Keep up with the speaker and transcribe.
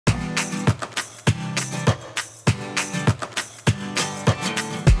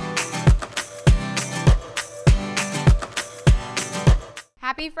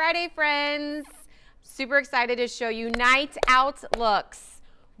Happy Friday, friends. Super excited to show you night out looks.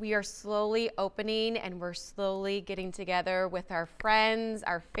 We are slowly opening and we're slowly getting together with our friends,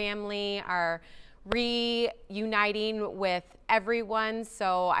 our family, our reuniting with everyone.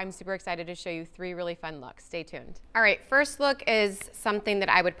 So I'm super excited to show you 3 really fun looks. Stay tuned. All right, first look is something that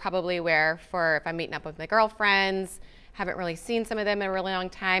I would probably wear for if I'm meeting up with my girlfriends. Haven't really seen some of them in a really long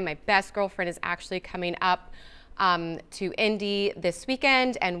time. My best girlfriend is actually coming up to Indy this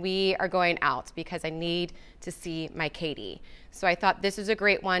weekend, and we are going out because I need to see my Katie. So I thought this is a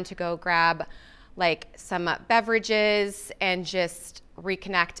great one to go grab like some beverages and just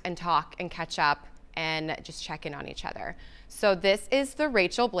reconnect and talk and catch up and just check in on each other. So this is the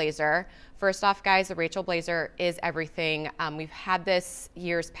Rachel blazer. First off, guys, the Rachel blazer is everything. We've had this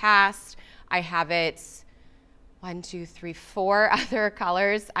years past. I have it 1, 2, 3, 4 other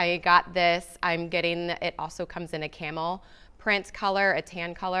colors. I got this. I'm getting, it also comes in a camel print color, a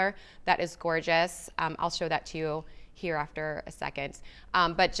tan color. That is gorgeous. I'll show that to you here after a second.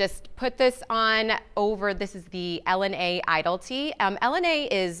 But just put this on over, this is the L&A Idol tee. L&A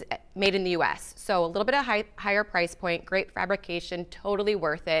is made in the US, so a little bit of higher price point, great fabrication, totally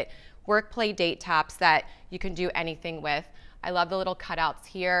worth it. Work, play, date tops that you can do anything with. I love the little cutouts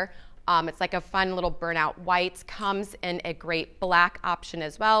here. It's like a fun little burnout white, comes in a great black option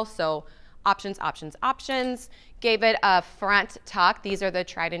as well. So options, options, options. Gave it a front tuck. These are the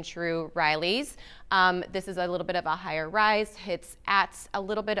tried and true Rileys. This is a little bit of a higher rise. Hits at a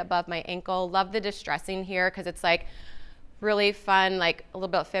little bit above my ankle. Love the distressing here because it's like really fun, like a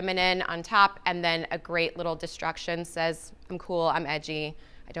little bit feminine on top, and then a great little destruction. Says, I'm cool, I'm edgy,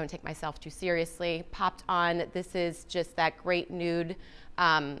 I don't take myself too seriously. Popped on. This is just that great nude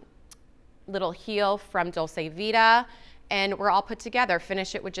little heel from Dolce Vita, and we're all put together.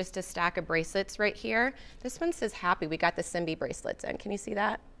 Finish it with just a stack of bracelets right here. This one says happy. We got the Simbi bracelets in. Can you see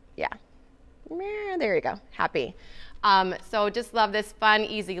that? Yeah. There you go. Happy. So just love this fun,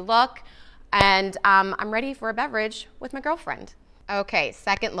 easy look. And I'm ready for a beverage with my girlfriend. Okay,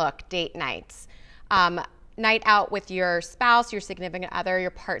 second look, date nights. Night out with your spouse, your significant other,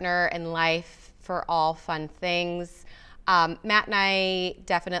 your partner in life for all fun things. Matt and I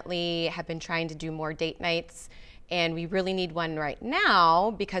definitely have been trying to do more date nights, and we really need one right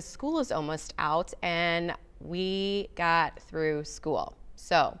now because school is almost out and we got through school.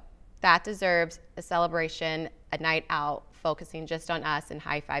 So that deserves a celebration, a night out, focusing just on us and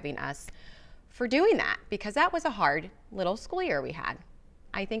high-fiving us for doing that, because that was a hard little school year we had.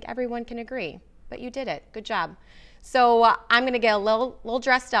 I think everyone can agree, but you did it. Good job. So I'm gonna get a little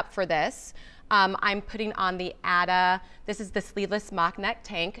dressed up for this. I'm putting on the Ada. This is the sleeveless mock neck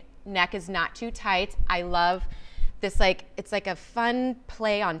tank. Neck is not too tight. I love this, like, it's like a fun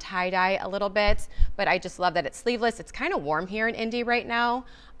play on tie-dye a little bit, but I just love that it's sleeveless. It's kind of warm here in Indy right now,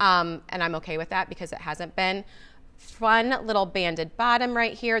 and I'm okay with that because it hasn't been. Fun little banded bottom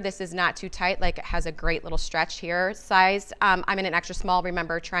right here. This is not too tight, like it has a great little stretch here sized. I'm in an extra small,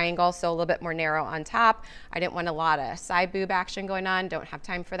 remember, triangle, so a little bit more narrow on top. I didn't want a lot of side boob action going on, don't have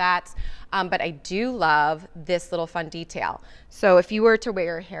time for that. But I do love this little fun detail. So if you were to wear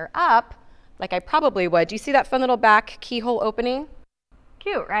your hair up, like I probably would, do you see that fun little back keyhole opening?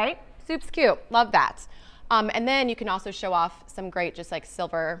 Cute, right? Soup's cute, love that. And then you can also show off some great just like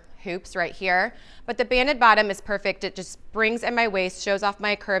silver hoops right here. But the banded bottom is perfect. It just brings in my waist, shows off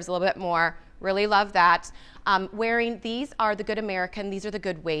my curves a little bit more. Really love that. Wearing these are the Good American. These are the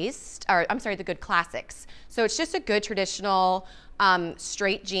Good Waist, or I'm sorry, the Good Classics. So it's just a good traditional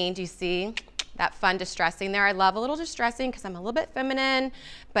straight jean. Do you see that fun distressing there? I love a little distressing because I'm a little bit feminine,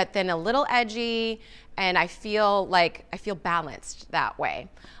 but then a little edgy, and I feel balanced that way.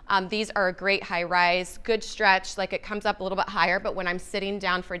 These are a great high rise, good stretch, like it comes up a little bit higher, but when I'm sitting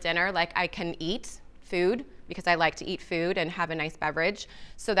down for dinner, like I can eat food because I like to eat food and have a nice beverage.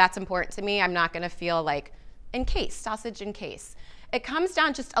 So that's important to me. I'm not gonna feel like encased, sausage encased. It comes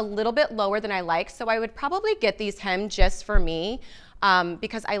down just a little bit lower than I like, so I would probably get these hemmed just for me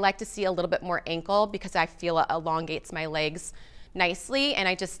because I like to see a little bit more ankle because I feel it elongates my legs nicely, and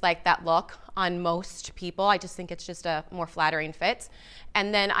I just like that look on most people. I just think it's just a more flattering fit.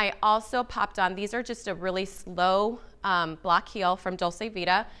 And then I also popped on, these are just a really slow block heel from Dolce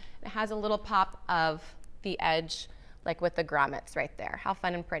Vita. It has a little pop of the edge, like with the grommets right there. How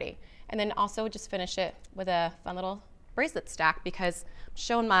fun and pretty. And then also just finish it with a fun little bracelet stack because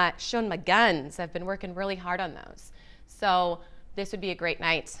I'm showing my guns. I've been working really hard on those. So this would be a great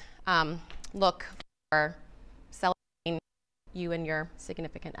night look for celebrating you and your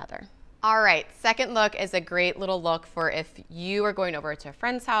significant other. All right, second look is a great little look for if you are going over to a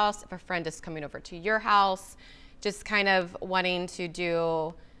friend's house, if a friend is coming over to your house. just kind of wanting to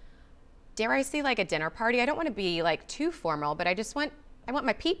do, dare I say, like a dinner party. I don't want to be like too formal, but I want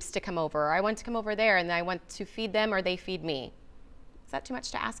my peeps to come over. I want to come over there and I want to feed them or they feed me. Is that too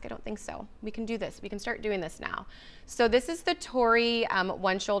much to ask? I don't think so. We can do this. We can start doing this now. So this is the Tori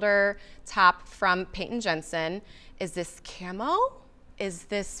one shoulder top from Peyton Jensen. Is this camo? Is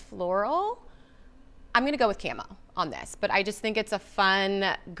this floral? I'm gonna go with camo on this, but I just think it's a fun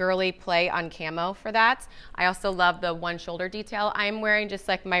girly play on camo for that. I also love the one shoulder detail. I'm wearing just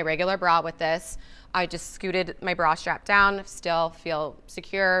like my regular bra with this. I just scooted my bra strap down, still feel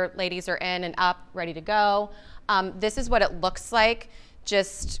secure. Ladies are in and up, ready to go. This is what it looks like,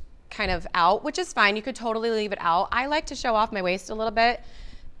 just kind of out, which is fine. You could totally leave it out. I like to show off my waist a little bit.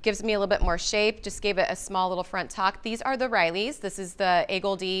 Gives me a little bit more shape. Just gave it a small little front tuck. These are the Rileys. This is the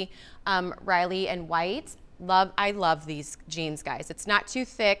Agoldie Riley in white. I love these jeans, guys. It's not too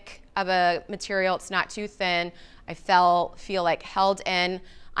thick of a material. It's not too thin. I feel like held in.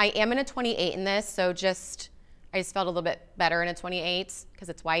 I am in a 28 in this, so I just felt a little bit better in a 28 because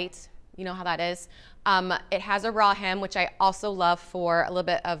it's white. You know how that is. It has a raw hem, which I also love for a little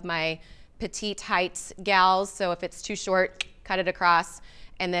bit of my petite height gals. So if it's too short, cut it across,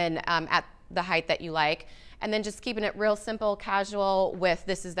 and then at the height that you like. And then just keeping it real simple, casual with,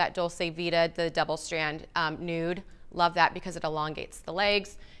 this is that Dolce Vita, the double strand nude. Love that because it elongates the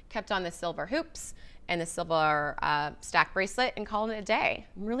legs. Kept on the silver hoops and the silver stack bracelet and calling it a day.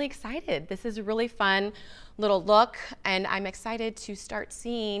 I'm really excited. This is a really fun little look, and I'm excited to start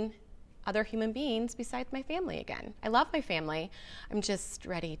seeing other human beings besides my family again. I love my family. I'm just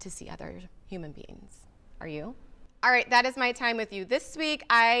ready to see other human beings. Are you? All right, that is my time with you this week.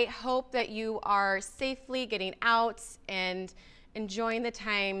 I hope that you are safely getting out and enjoying the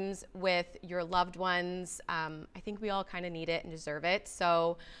times with your loved ones. I think we all kind of need it and deserve it.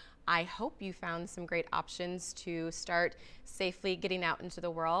 So I hope you found some great options to start safely getting out into the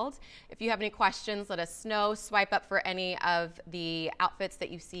world. If you have any questions, let us know. Swipe up for any of the outfits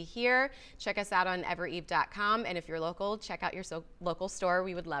that you see here. Check us out on evereve.com. And if you're local, check out your local store.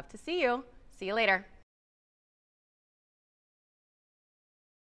 We would love to see you. See you later.